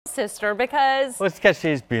sister because... Well, it's because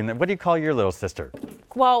she's being there. What do you call your little sister?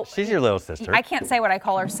 Well, she's your little sister. I can't say what I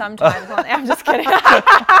call her sometimes. I'm just kidding. No,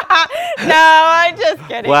 I'm just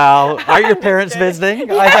kidding. Well, are your parents visiting?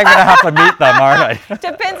 Yeah. I think I'm going to have to meet them, aren't I?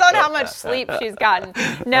 Depends on how much sleep she's gotten.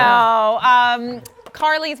 No,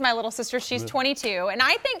 Carly's my little sister. She's 22. And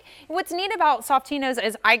I think what's neat about Softinos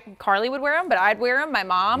is Carly would wear them, but I'd wear them. My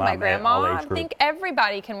mom, my grandma. I think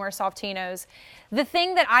everybody can wear Softinos. The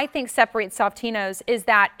thing that I think separates Softinos is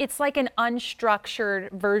that it's like an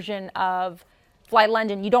unstructured version of Fly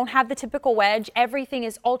London. You don't have the typical wedge. Everything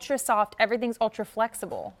is ultra soft. Everything's ultra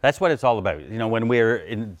flexible. That's what it's all about. You know, when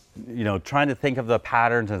we're trying to think of the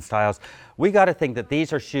patterns and styles, we got to think that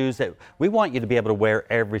these are shoes that we want you to be able to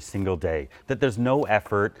wear every single day. That there's no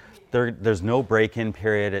effort, there's no break-in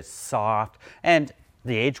period. It's soft, and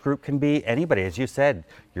the age group can be anybody, as you said,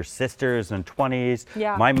 your sisters in 20s,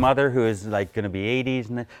 my mother who is like going to be 80s,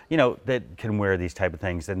 and that can wear these type of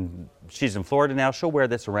things. And she's in Florida now. She'll wear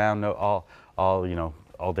this around all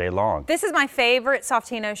day long. This is my favorite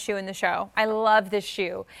Softinos shoe in the show. I love this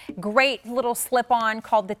shoe. Great little slip-on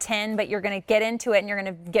called the 10, but you're going to get into it and you're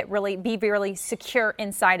going to be really secure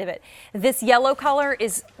inside of it. This yellow color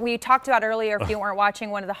is, we talked about earlier, if you weren't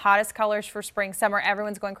watching, one of the hottest colors for spring, summer.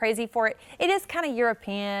 Everyone's going crazy for it. It is kind of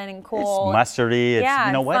European and cool. It's mustardy. It's, yeah,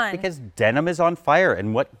 you know what? Fun. Because denim is on fire,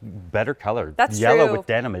 and what better color? That's Yellow true. with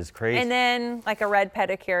denim is crazy. And then like a red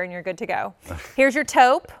pedicure and you're good to go. Here's your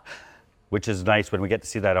taupe. Which is nice. When we get to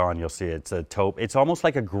see that on, you'll see it's a taupe. It's almost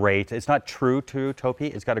like a gray. It's not true taupey.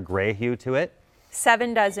 It's got a gray hue to it.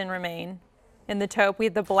 7 dozen remain in the taupe. We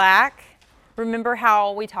have the black. Remember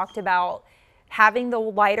how we talked about having the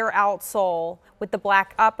lighter outsole with the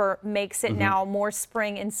black upper makes it now more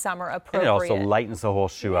spring and summer appropriate. And it also lightens the whole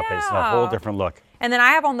shoe up. It's a whole different look. And then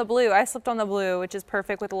I have on the blue. I slipped on the blue, which is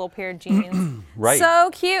perfect with a little pair of jeans. Right.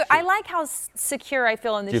 So cute. I like how secure I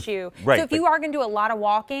feel in the shoe. Right, so if you are going to do a lot of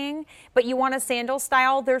walking, but you want a sandal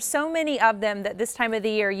style, there's so many of them that this time of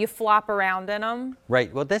the year you flop around in them.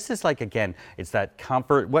 Right. Well, this is like, again, it's that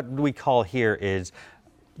comfort. What we call here is,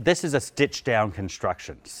 this is a stitch down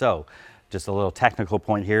construction. So just a little technical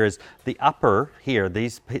point here is the upper here,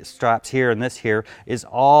 these straps here and this here is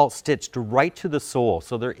all stitched right to the sole.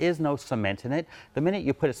 So there is no cement in it. The minute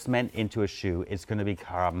you put a cement into a shoe, it's going to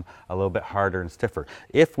become a little bit harder and stiffer.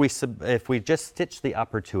 If we just stitch the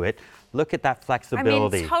upper to it, look at that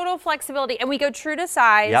flexibility. I mean, total flexibility. And we go true to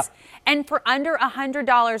size. Yep. And for under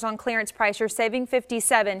 $100 on clearance price, you're saving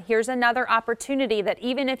 $57. Here's another opportunity that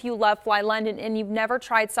even if you love Fly London and you've never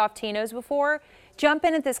tried Softinos before, jump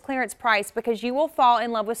in at this clearance price because you will fall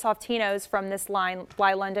in love with Softinos from this line,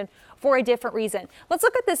 Fly London, for a different reason. Let's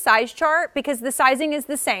look at the size chart because the sizing is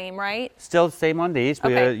the same, right? Still the same on these.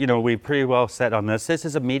 Okay. We pretty well set on this. This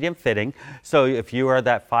is a medium fitting. So if you are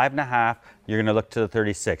that 5.5, you're going to look to the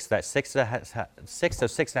 36. That's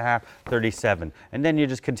 6.5, 37. And then you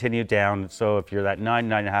just continue down. So if you're that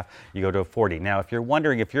 9.5, you go to a 40. Now, if you're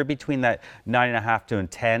wondering, if you're between that 9.5 to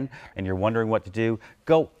 10 and you're wondering what to do,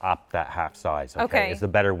 go up that half size. Okay. It's the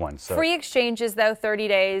better one. So free exchanges though, 30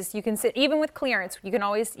 days. You can sit, even with clearance, you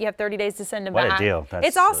have 30 days to send them back. What a deal.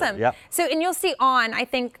 It's awesome. Yep. So, and you'll see I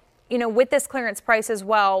think, with this clearance price as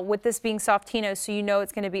well, with this being Softinos, so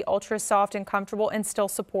it's going to be ultra soft and comfortable and still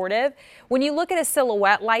supportive. When you look at a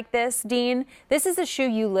silhouette like this, Dean, this is the shoe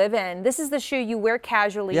you live in. This is the shoe you wear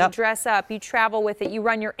casually, you dress up, you travel with it, you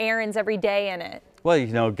run your errands every day in it.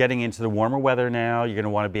 Well, getting into the warmer weather now, you're going to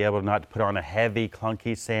want to be able not to put on a heavy,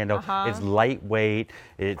 clunky sandal. It's lightweight.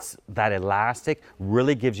 It's that elastic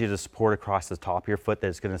really gives you the support across the top of your foot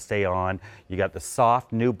that's going to stay on. You got the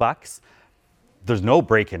soft nubucks. There's no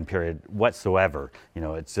break-in period whatsoever.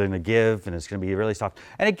 It's going to give and it's going to be really soft.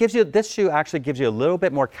 And it gives you, this shoe actually gives you a little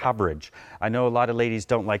bit more coverage. I know a lot of ladies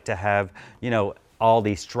don't like to have, all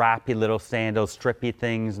these strappy little sandals, strippy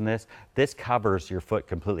things, and this covers your foot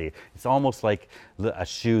completely. It's almost like a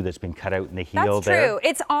shoe that's been cut out in the heel there. That's true.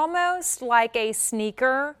 It's almost like a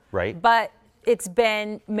sneaker, right? But it's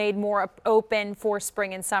been made more open for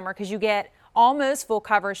spring and summer because you get almost full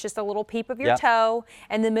coverage, just a little peep of your toe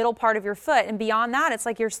and the middle part of your foot. And beyond that, it's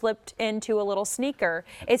like you're slipped into a little sneaker.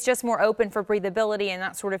 It's just more open for breathability and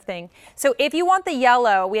that sort of thing. So if you want the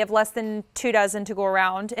yellow, we have less than 2 dozen to go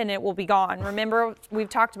around and it will be gone. Remember, we've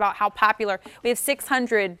talked about how popular. We have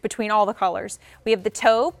 600 between all the colors. We have the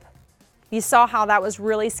taupe. You saw how that was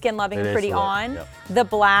really skin loving and pretty on. The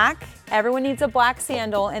black, everyone needs a black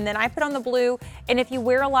sandal. And then I put on the blue. And if you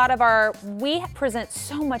wear a lot of we present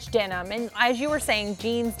so much denim. And as you were saying,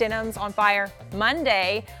 jeans, denims on fire.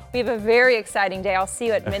 Monday, we have a very exciting day. I'll see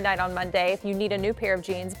you at midnight on Monday if you need a new pair of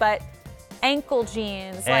jeans. But ankle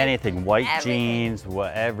jeans. Anything, white everything. jeans,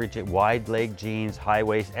 whatever, wide leg jeans, high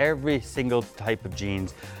waist, every single type of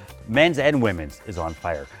jeans. Men's and women's is on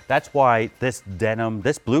fire. That's why this denim,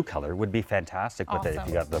 this blue color would be fantastic with it if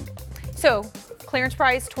you got them. So, clearance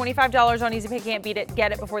price, $25 on Easy Pay, can't beat it.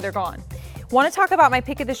 Get it before they're gone. Want to talk about my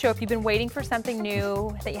pick of the show. If you've been waiting for something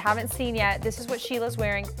new that you haven't seen yet, this is what Sheila's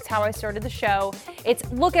wearing. It's how I started the show.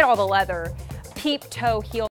 Look at all the leather. Peep toe heel.